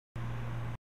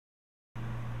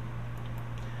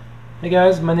Hey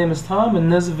guys, my name is Tom. In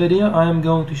this video I am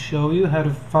going to show you how to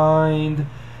find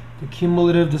the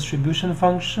cumulative distribution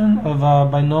function of a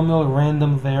binomial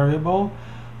random variable.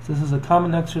 So this is a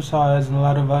common exercise in a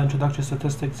lot of introductory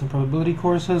statistics and probability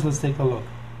courses. Let's take a look.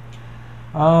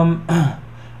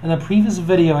 In a previous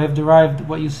video I have derived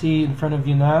what you see in front of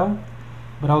you now,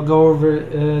 but I'll go over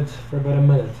it for about a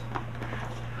minute.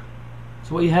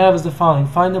 So what you have is the following.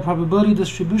 Find the probability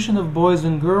distribution of boys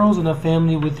and girls in a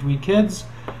family with 3 kids.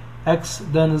 X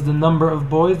then is the number of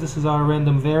boys. This is our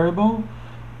random variable.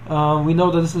 We know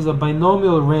that this is a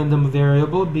binomial random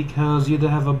variable because you either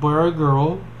have a boy or a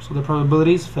girl, so the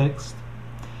probability is fixed.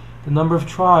 The number of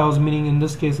trials, meaning in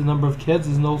this case the number of kids,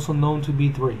 is also known to be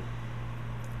 3.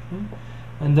 Okay?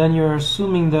 And then you're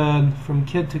assuming that from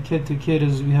kid to kid to kid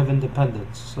is we have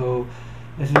independence. So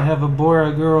if you have a boy or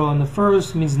a girl on the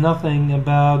first, means nothing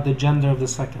about the gender of the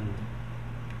second.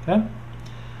 Okay?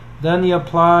 Then you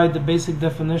apply the basic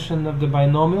definition of the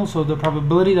binomial. So the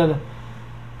probability that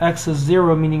x is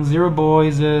 0, meaning 0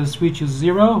 boys, is 3 choose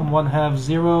 0, 1/2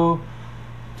 0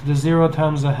 to the 0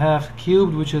 times a half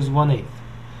cubed, which is 1/8.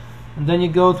 And then you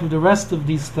go through the rest of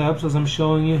these steps as I'm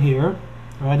showing you here.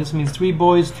 All right, this means 3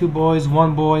 boys, 2 boys,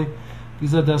 1 boy.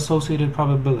 These are the associated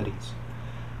probabilities.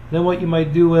 Then what you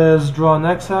might do is draw an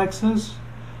x-axis,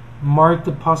 mark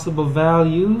the possible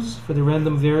values for the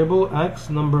random variable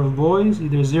x, number of boys,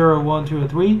 either 0, 1, 2, or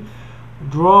 3.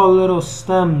 Draw little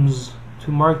stems to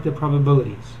mark the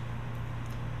probabilities.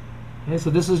 Okay,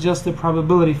 so this is just the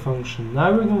probability function.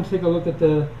 Now we're going to take a look at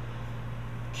the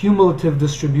cumulative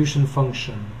distribution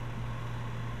function.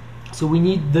 So we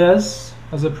need this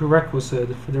as a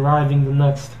prerequisite for deriving the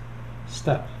next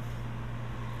step.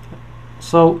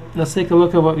 So let's take a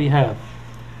look at what we have.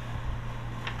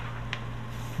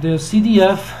 The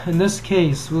CDF in this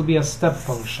case will be a step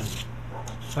function.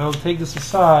 So I'll take this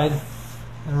aside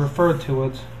and refer to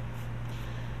it.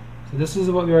 So this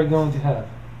is what we are going to have.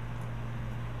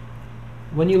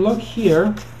 When you look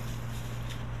here,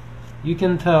 you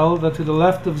can tell that to the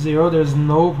left of 0 there's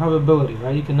no probability,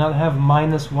 right? You cannot have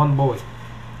 -1 boy,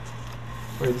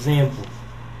 for example.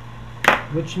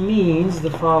 Which means the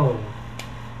following.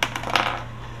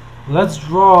 Let's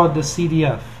draw the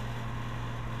CDF.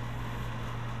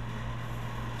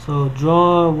 So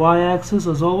draw a y-axis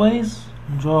as always,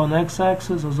 draw an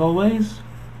x-axis as always.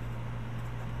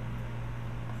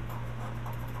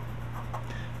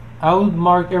 I would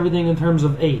mark everything in terms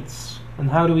of 8s. And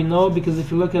how do we know? Because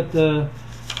if you look at the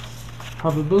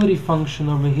probability function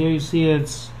over here, you see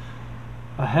it's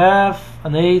a half,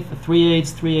 an eighth, a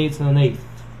 3/8, 3/8, and an eighth.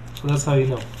 So that's how you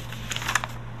know.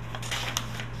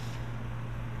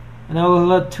 And I will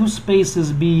let 2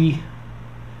 spaces be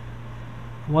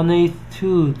 1/8,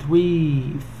 2,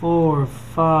 3, 4,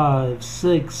 5,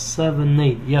 6, 7,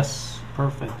 8. Yes,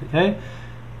 perfect. Okay,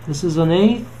 this is an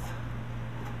eighth.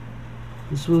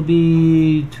 This will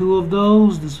be 2 of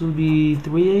those. This will be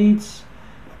 3/8.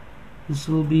 This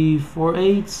will be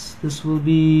 4/8. This will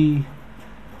be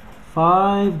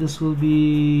 5. This will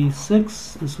be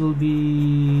 6. This will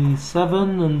be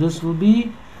 7, and this will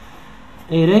be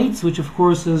 8/8, which of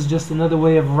course is just another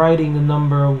way of writing the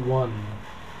number 1.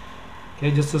 Okay,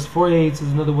 just as 4/8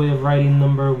 is another way of writing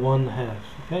number 1/2.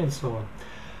 Okay, and so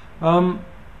on.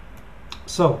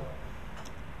 So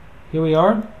here we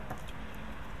are.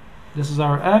 This is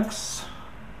our x.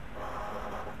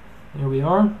 There we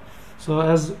are. So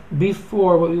as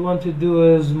before, what we want to do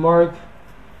is mark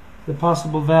the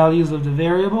possible values of the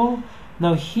variable.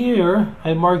 Now here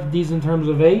I mark these in terms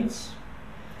of 8s,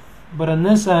 but on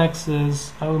this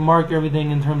axis I will mark everything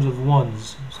in terms of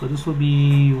 1s. So this will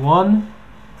be 1,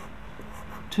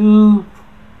 2,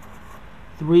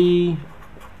 3,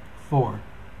 4,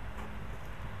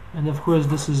 and of course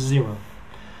this is 0.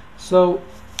 So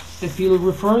if you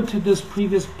refer to this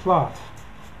previous plot,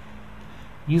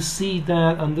 you see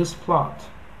that on this plot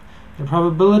the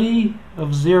probability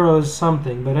of 0 is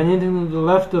something, but anything to the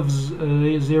left of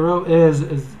 0 is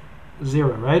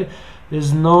 0, right?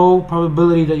 There's no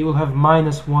probability that you will have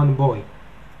 -1 boy.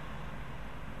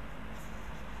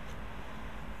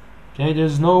 Okay,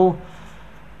 there's no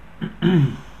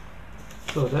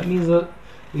so that means that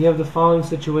we have the following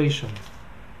situation.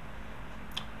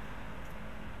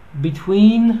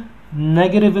 Between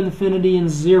 -infinity and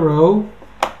 0,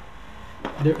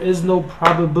 there is no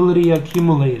probability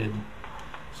accumulated.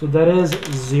 So that is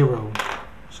 0.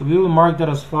 So we will mark that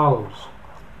as follows.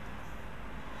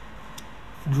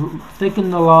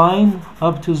 Thicken the line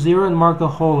up to 0 and mark a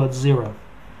hole at 0.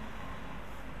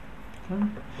 Okay.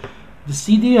 The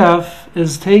CDF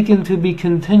is taken to be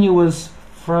continuous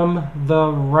from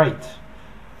the right.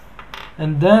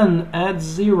 and then at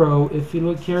 0, if you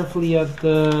look carefully at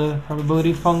the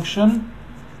probability function,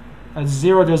 at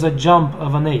 0 there's a jump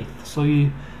of 1/8, so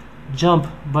you jump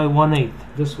by 1/8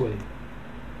 this way,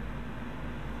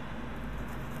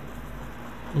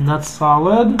 and that's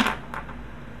solid.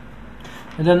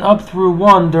 And then up through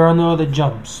 1 there are no other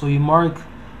jumps, so you mark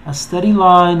a steady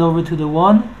line over to the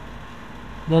 1,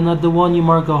 then at the 1 you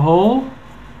mark a hole,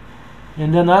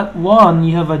 and then at 1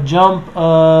 you have a jump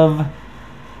of,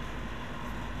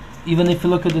 even if you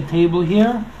look at the table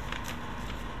here,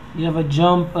 you have a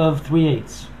jump of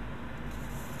 3/8.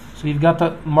 So you've got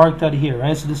that marked that here,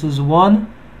 right? So this is 1,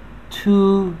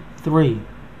 2, 3.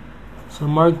 So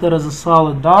mark that as a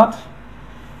solid dot,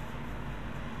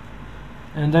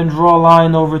 and then draw a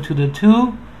line over to the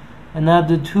 2, and at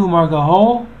the 2 mark a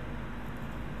hole,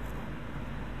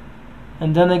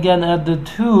 and then again at the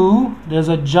 2 there's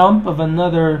a jump of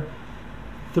another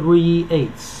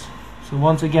 3/8. So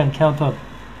once again count up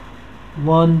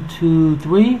 1, 2,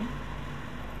 3,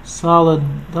 solid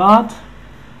dot,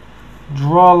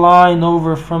 draw a line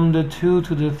over from the 2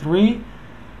 to the 3,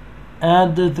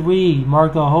 add the 3,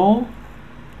 mark a hole,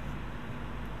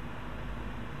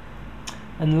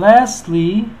 and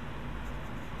lastly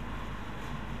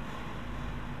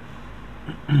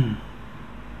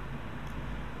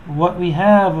what we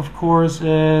have, of course,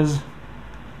 is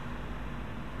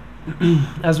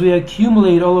as we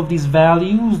accumulate all of these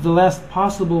values, the last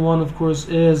possible one, of course,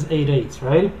 is 8/8,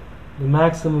 right? The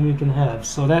maximum you can have.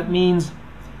 So that means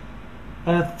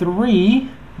at 3,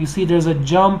 you see there's a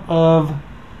jump of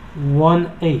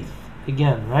 1/8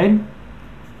 again, right?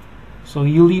 So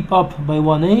you leap up by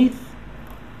 1/8,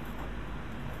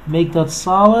 make that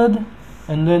solid,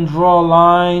 and then draw a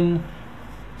line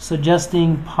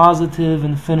suggesting positive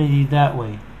infinity that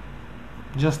way,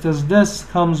 just as this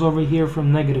comes over here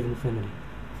from negative infinity.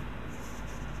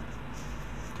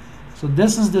 So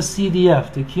this is the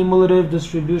CDF, the cumulative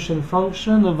distribution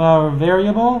function of our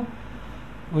variable,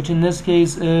 which in this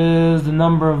case is the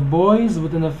number of boys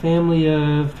within a family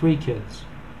of 3 kids.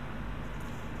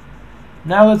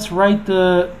 Now let's write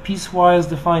the piecewise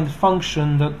defined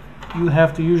function that you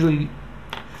have to usually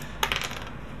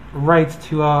write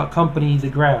to accompany the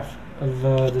graph of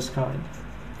this kind.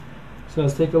 So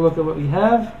let's take a look at what we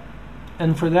have,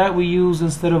 and for that we use,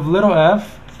 instead of little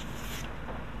f,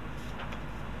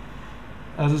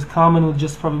 as is common with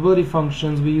just probability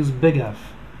functions, we use big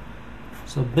F.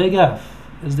 So big F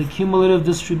is the cumulative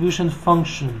distribution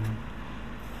function.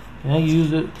 Okay, you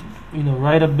use it,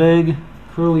 write a big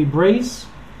curly brace.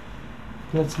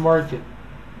 Let's mark it.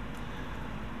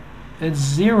 It's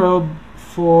 0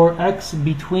 for x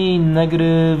between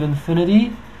negative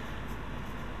infinity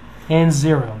and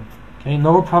 0. Okay,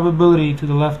 no probability to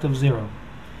the left of 0.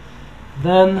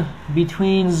 Then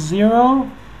between 0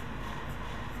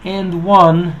 and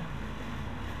 1,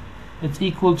 it's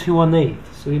equal to 1/8.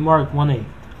 So we mark 1/8.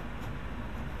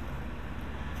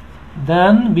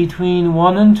 Then between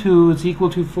 1 and 2, it's equal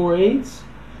to 4/8.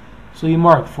 So you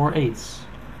mark 4/8.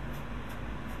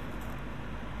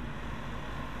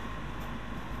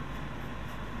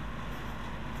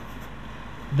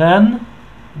 Then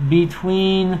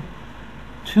between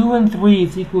 2 and 3,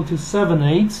 it's equal to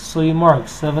 7/8. So you mark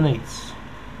 7/8.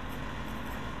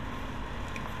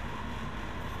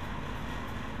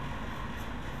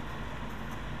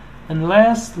 And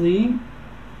lastly,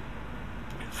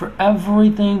 for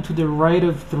everything to the right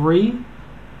of 3,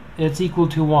 it's equal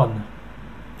to 1.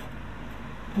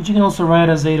 But you can also write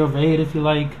as 8/8 if you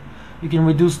like. You can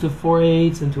reduce the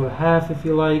 4/8 into a half if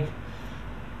you like.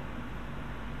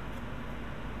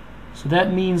 So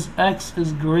that means x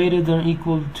is greater than or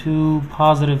equal to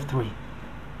positive 3.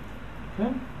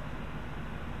 Okay?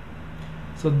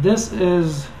 So this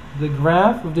is the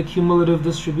graph of the cumulative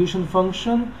distribution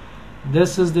function.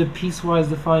 This is the piecewise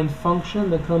defined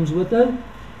function that comes with it.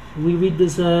 We read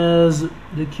this as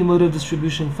the cumulative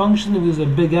distribution function. We use a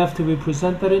big F to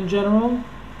represent that in general.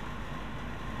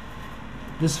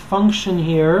 This function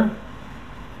here,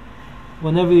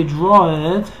 whenever you draw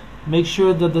it, make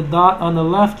sure that the dot on the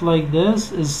left like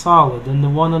this is solid and the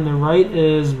one on the right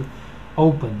is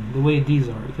open, the way these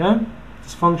are, okay?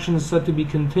 This function is said to be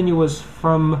continuous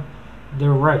from the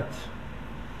right.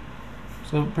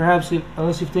 So perhaps,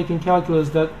 unless you've taken calculus,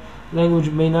 that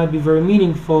language may not be very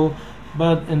meaningful,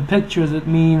 but in pictures it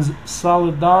means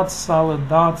solid dot, solid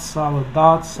dot, solid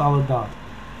dot, solid dot.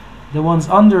 The ones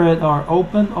under it are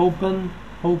open, open,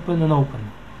 open, and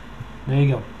open. There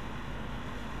you go.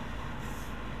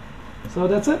 So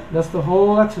that's it. That's the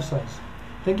whole exercise.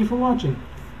 Thank you for watching.